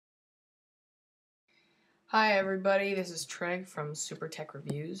Hi everybody, this is Treg from Super Tech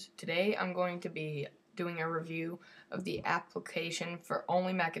Reviews. Today I'm going to be doing a review of the application for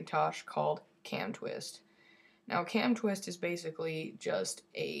only Macintosh called CamTwist. Now CamTwist is basically just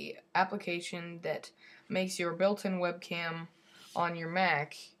a application that makes your built-in webcam on your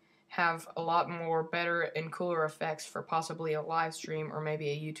Mac have a lot more better and cooler effects for possibly a live stream or maybe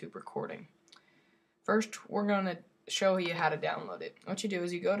a YouTube recording. First, we're going to show you how to download it. What you do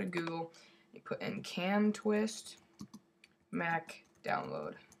is you go to Google, you put in CamTwist Mac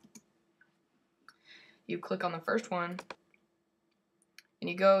download. You click on the first one, and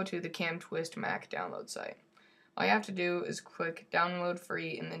you go to the CamTwist Mac download site. All you have to do is click download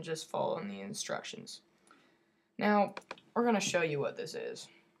free and then just follow the instructions. Now, we're going to show you what this is.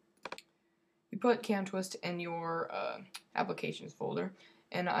 You put CamTwist in your applications folder,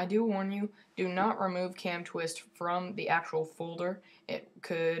 and I do warn you, do not remove CamTwist from the actual folder. It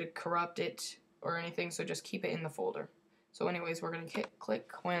could corrupt it or anything, so just keep it in the folder. So anyways, we're going to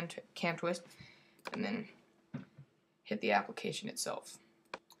click CamTwist and then hit the application itself.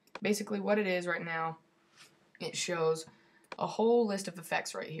 Basically what it is right now, it shows a whole list of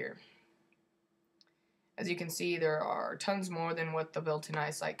effects right here. As you can see, there are tons more than what the built-in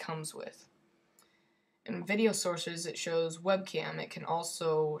iSight comes with. In video sources, it shows webcam. It can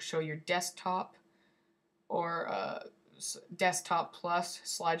also show your desktop or desktop plus,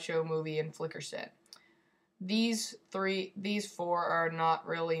 slideshow, movie, and Flickr set. These four are not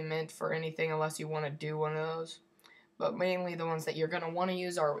really meant for anything unless you want to do one of those. But mainly the ones that you're going to want to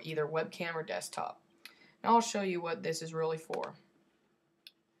use are either webcam or desktop. Now I'll show you what this is really for.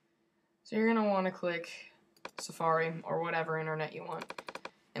 So you're going to want to click Safari or whatever internet you want.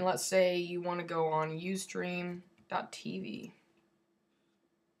 And let's say you want to go on ustream.tv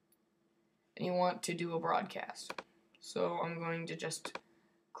and you want to do a broadcast. So I'm going to just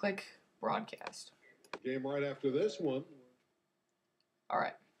click broadcast. Game right after this one.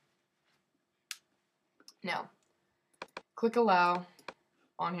 Alright. Now, click allow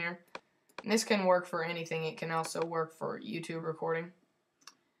on here. And this can work for anything. It can also work for YouTube recording.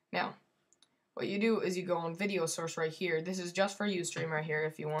 Now, what you do is you go on video source right here. This is just for Ustream right here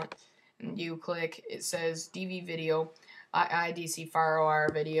if you want. And you click, it says DV video, IIDC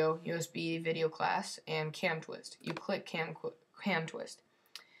FireWire video, USB video class, and CamTwist. You click CamTwist.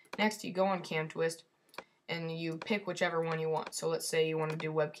 Next, you go on CamTwist and you pick whichever one you want. So let's say you want to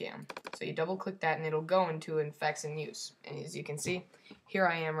do webcam. So you double click that and it'll go into effects and use. And as you can see, here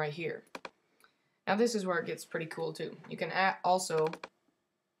I am right here. Now this is where it gets pretty cool too. You can also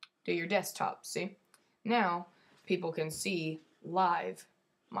do your desktop, see? Now, people can see live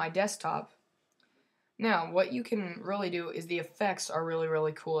my desktop. Now, what you can really do is the effects are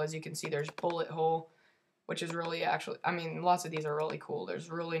really cool. As you can see, there's bullet hole, which is really lots of these are really cool. There's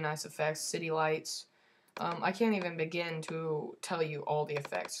really nice effects, city lights. I can't even begin to tell you all the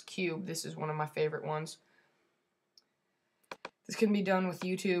effects. Cube, this is one of my favorite ones. This can be done with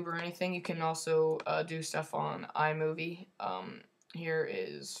YouTube or anything. You can also do stuff on iMovie. Here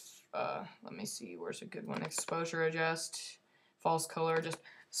is, let me see, where's a good one? Exposure adjust, false color, just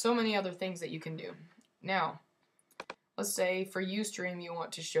so many other things that you can do. Now, let's say for Ustream you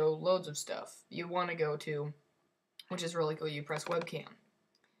want to show loads of stuff. You want to go to, which is really cool, you press webcam.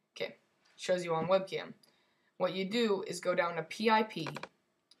 Okay, shows you on webcam. What you do is go down to PIP.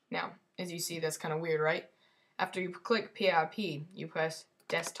 Now, as you see, that's kind of weird, right? After you click PIP, you press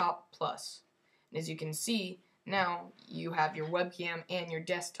desktop plus. And as you can see, now you have your webcam and your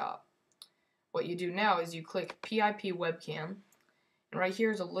desktop. What you do now is you click PIP webcam, and right here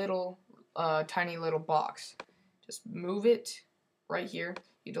is a little tiny little box. Just move it right here.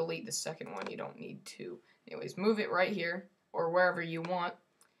 You delete the second one, you don't need to. Anyways, move it right here or wherever you want.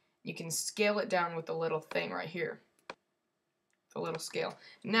 You can scale it down with the little thing right here. The little scale.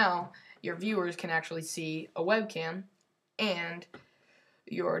 Now your viewers can actually see a webcam and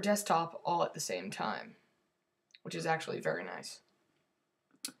your desktop all at the same time, which is actually very nice.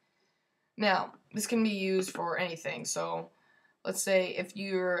 Now, this can be used for anything. So, let's say if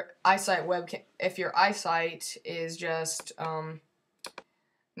your iSight is just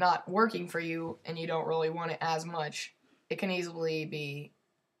not working for you and you don't really want it as much, it can easily be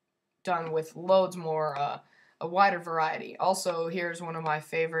done with loads more, a wider variety. Also, here's one of my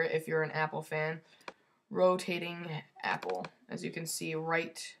favorite if you're an Apple fan, rotating Apple. As you can see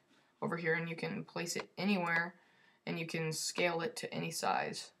right over here, and you can place it anywhere and you can scale it to any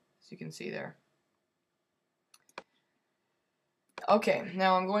size, as you can see there. Okay,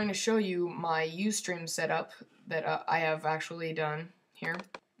 now I'm going to show you my Ustream setup that I have actually done here.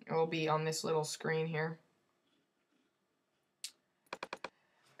 It will be on this little screen here.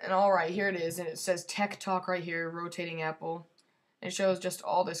 And And alright, here it is, and it says Tech Talk right here, rotating Apple. It shows just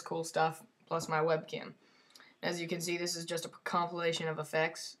all this cool stuff, plus my webcam. As you can see, this is just a compilation of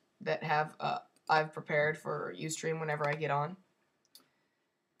effects that I've prepared for Ustream whenever I get on.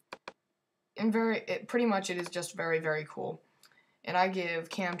 And pretty much it is just very, very cool. And I give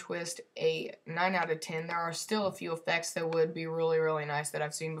CamTwist a 9 out of 10. There are still a few effects that would be really, really nice that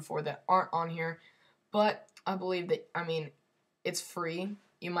I've seen before that aren't on here. But I believe that, it's free.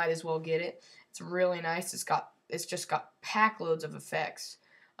 You might as well get it. It's really nice. It's just got pack loads of effects.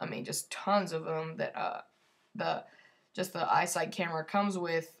 Just tons of them that the iSight camera comes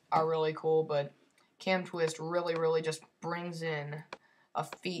with are really cool, but CamTwist really, really just brings in a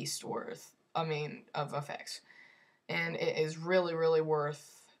feast worth, of effects. And it is really, really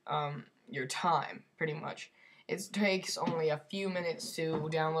worth your time, pretty much. It takes only a few minutes to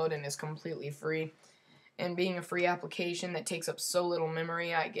download and is completely free. And being a free application that takes up so little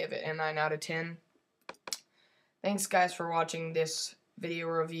memory, I give it a 9 out of 10. Thanks, guys, for watching this video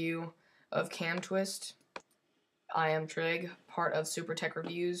review of CamTwist. I am Trig, part of Super Tech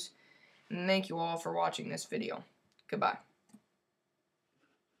Reviews, and thank you all for watching this video. Goodbye.